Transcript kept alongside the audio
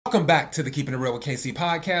Welcome back to the Keeping It Real with KC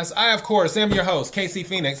podcast. I, of course, am your host, KC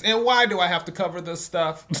Phoenix. And why do I have to cover this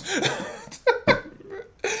stuff?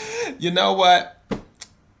 You know what?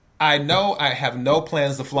 I know I have no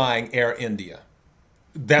plans of flying Air India.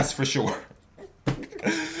 That's for sure.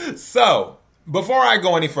 So, before I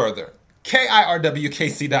go any further,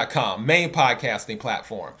 KIRWKC.com, main podcasting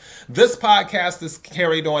platform. This podcast is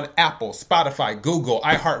carried on Apple, Spotify, Google,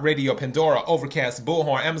 iHeartRadio, Pandora, Overcast,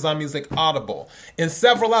 Bullhorn, Amazon Music, Audible, and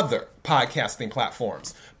several other podcasting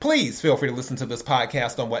platforms. Please feel free to listen to this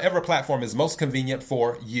podcast on whatever platform is most convenient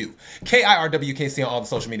for you. KIRWKC on all the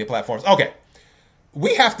social media platforms. Okay,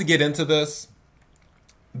 we have to get into this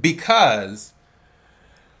because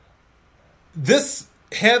this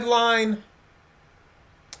headline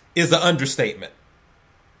is an understatement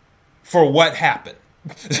for what happened.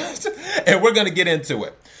 And we're going to get into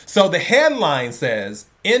it. So the headline says,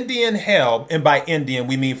 Indian held, and by Indian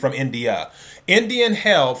we mean from India, Indian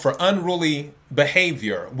held for unruly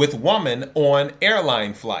behavior with woman on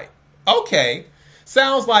airline flight. Okay,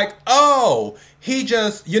 sounds like, oh, he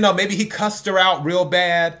just, maybe he cussed her out real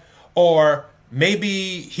bad, or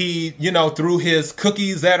maybe he, threw his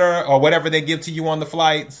cookies at her, or whatever they give to you on the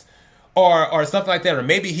flights. Or something like that. Or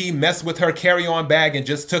maybe he messed with her carry-on bag and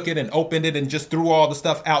just took it and opened it and just threw all the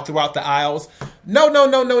stuff out throughout the aisles. No.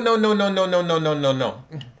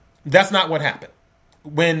 That's not what happened.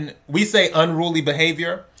 When we say unruly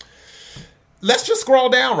behavior, let's just scroll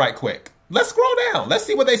down right quick. Let's scroll down. Let's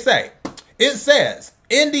see what they say. It says,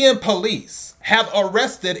 Indian police have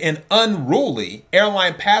arrested an unruly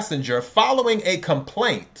airline passenger following a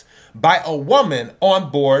complaint by a woman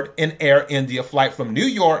on board an Air India flight from New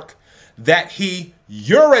York that he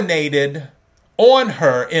urinated on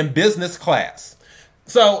her in business class.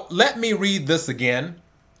 So let me read this again,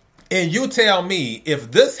 and you tell me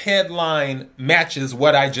if this headline matches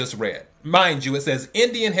what I just read. Mind you, it says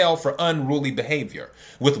Indian held for unruly behavior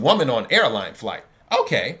with woman on airline flight.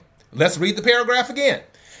 Okay, let's read the paragraph again.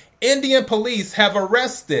 Indian police have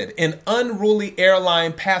arrested an unruly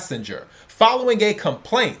airline passenger following a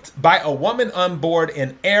complaint by a woman on board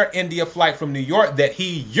an Air India flight from New York that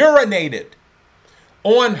he urinated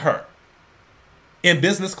on her in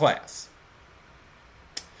business class.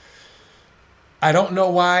 I don't know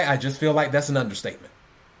why. I just feel like that's an understatement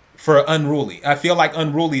for unruly. I feel like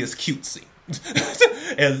unruly is cutesy.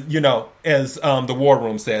 As the War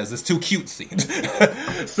Room says, it's too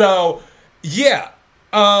cutesy. So, yeah,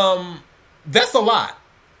 that's a lot.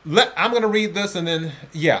 I'm going to read this and then,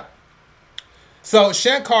 yeah. So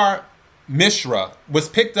Shankar Mishra was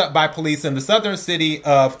picked up by police in the southern city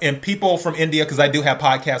of, and people from India, because I do have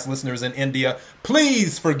podcast listeners in India,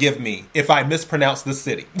 please forgive me if I mispronounce the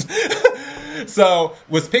city. So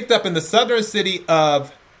was picked up in the southern city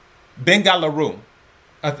of Bengaluru.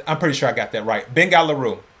 I'm pretty sure I got that right.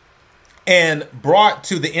 Bengaluru. And brought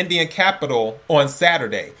to the Indian capital on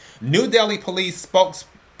Saturday. New Delhi police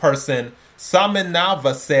spokesperson Samin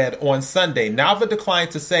Nava said on Sunday. Nava declined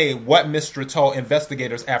to say what Mishra told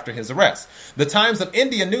investigators after his arrest. The Times of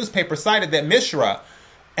India newspaper cited that Mishra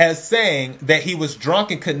as saying that he was drunk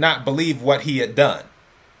and could not believe what he had done.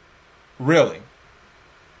 Really?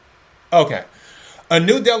 Okay. A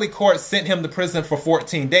New Delhi court sent him to prison for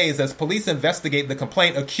 14 days as police investigate the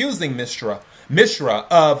complaint accusing Mishra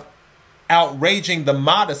of outraging the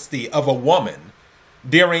modesty of a woman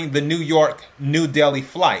during the New York-New Delhi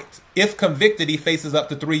flight. If convicted, he faces up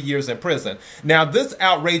to 3 years in prison. Now, this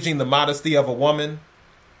outraging the modesty of a woman,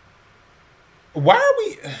 why are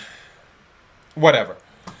we... Whatever.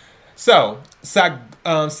 So,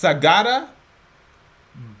 Sagara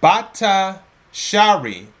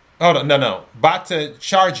Bhattacharjee. Hold on, no.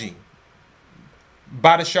 Bhattacharjee.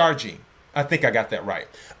 I think I got that right.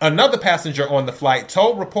 Another passenger on the flight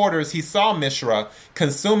told reporters he saw Mishra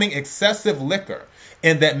consuming excessive liquor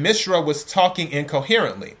and that Mishra was talking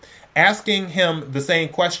incoherently, asking him the same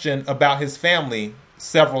question about his family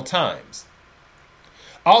several times.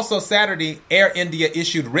 Also Saturday, Air India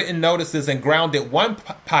issued written notices and grounded one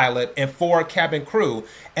pilot and 4 cabin crew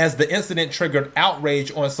as the incident triggered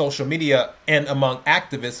outrage on social media and among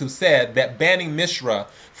activists who said that banning Mishra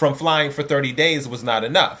from flying for 30 days was not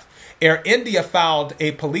enough. Air India filed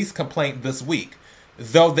a police complaint this week,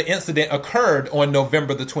 though the incident occurred on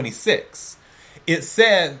November the 26th. It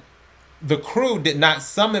said the crew did not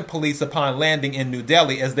summon police upon landing in New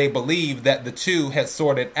Delhi as they believed that the two had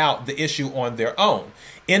sorted out the issue on their own.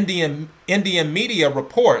 Indian media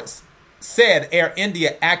reports said Air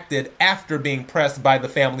India acted after being pressed by the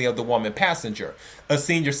family of the woman passenger, a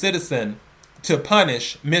senior citizen, to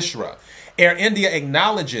punish Mishra. Air India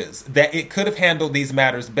acknowledges that it could have handled these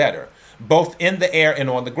matters better, both in the air and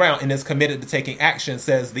on the ground, and is committed to taking action,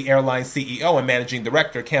 says the airline CEO and managing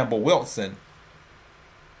director, Campbell Wilson.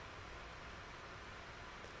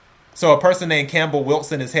 So a person named Campbell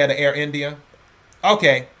Wilson is head of Air India?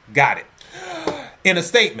 Okay, got it. In a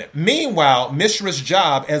statement, meanwhile, Mishra's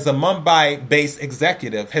job as a Mumbai-based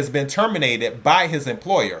executive has been terminated by his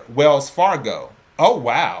employer, Wells Fargo. Oh,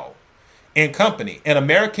 wow. And Company, an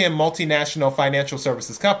American multinational financial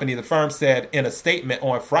services company, the firm said in a statement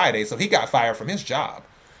on Friday. So he got fired from his job.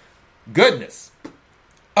 Goodness.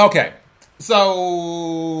 Okay,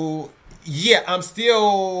 so yeah, I'm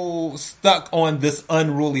still stuck on this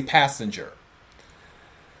unruly passenger.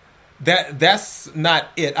 That's not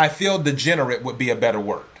it. I feel degenerate would be a better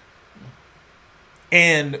word.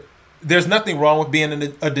 And there's nothing wrong with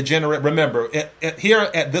being a degenerate. Remember, here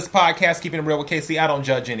at this podcast, Keeping It Real with KC, I don't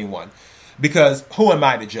judge anyone. Because who am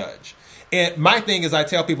I to judge? And my thing is, I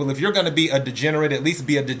tell people, if you're going to be a degenerate, at least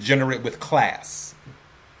be a degenerate with class.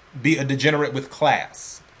 Be a degenerate with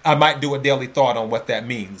class. I might do a daily thought on what that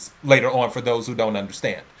means later on for those who don't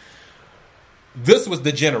understand. This was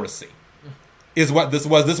degeneracy. Is what this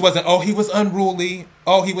was. This wasn't, oh, he was unruly.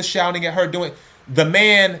 Oh, he was shouting at her doing. The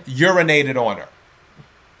man urinated on her.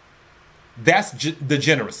 That's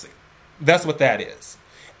degeneracy. That's what that is.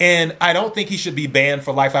 And I don't think he should be banned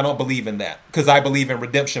for life. I don't believe in that because I believe in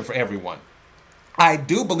redemption for everyone. I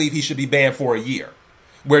do believe he should be banned for a year.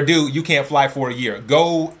 Where, dude, you can't fly for a year.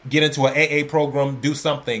 Go get into an AA program, do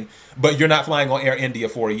something, but you're not flying on Air India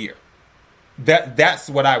for a year. That's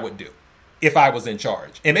what I would do if I was in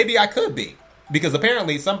charge. And maybe I could be. Because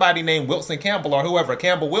apparently somebody named Wilson Campbell or whoever,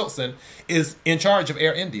 Campbell Wilson, is in charge of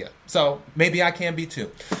Air India. So maybe I can be too.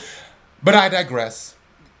 But I digress.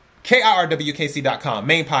 KIRWKC.com,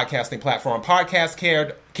 main podcasting platform. Podcast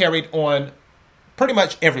carried on pretty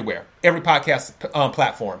much everywhere. Every podcast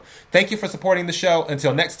platform. Thank you for supporting the show.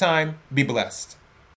 Until next time, be blessed.